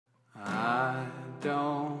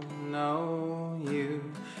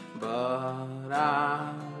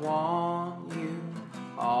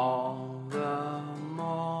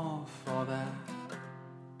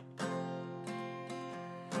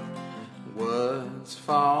words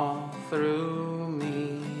fall through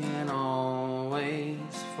me and always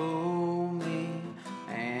fool me,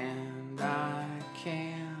 and I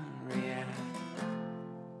can't react.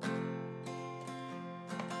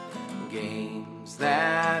 Games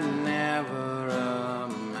that never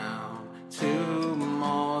amount to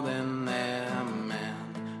more than their men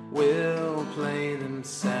will play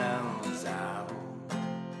themselves out.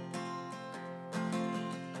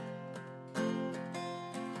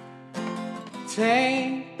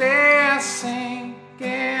 Take their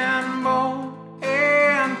sinking boat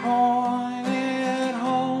and point it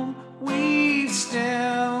home. We've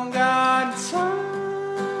still got time.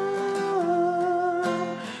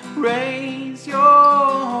 Raise your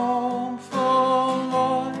hopeful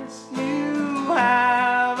voice. You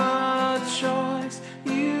have a choice.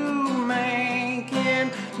 You make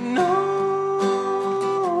it known.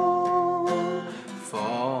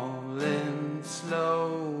 Falling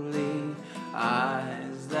slowly,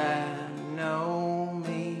 eyes that know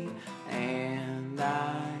me, and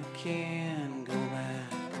I can't go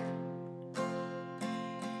back.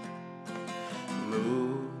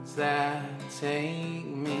 Moods that take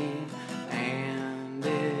me and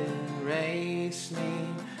erase me,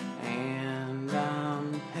 and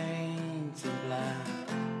I'm painted black.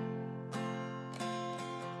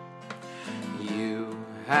 You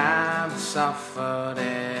have suffered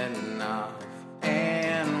enough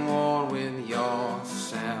and war with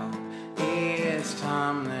yourself. It's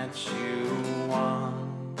time that you won.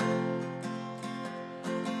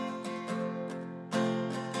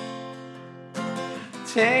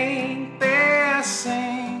 Take their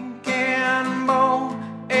sin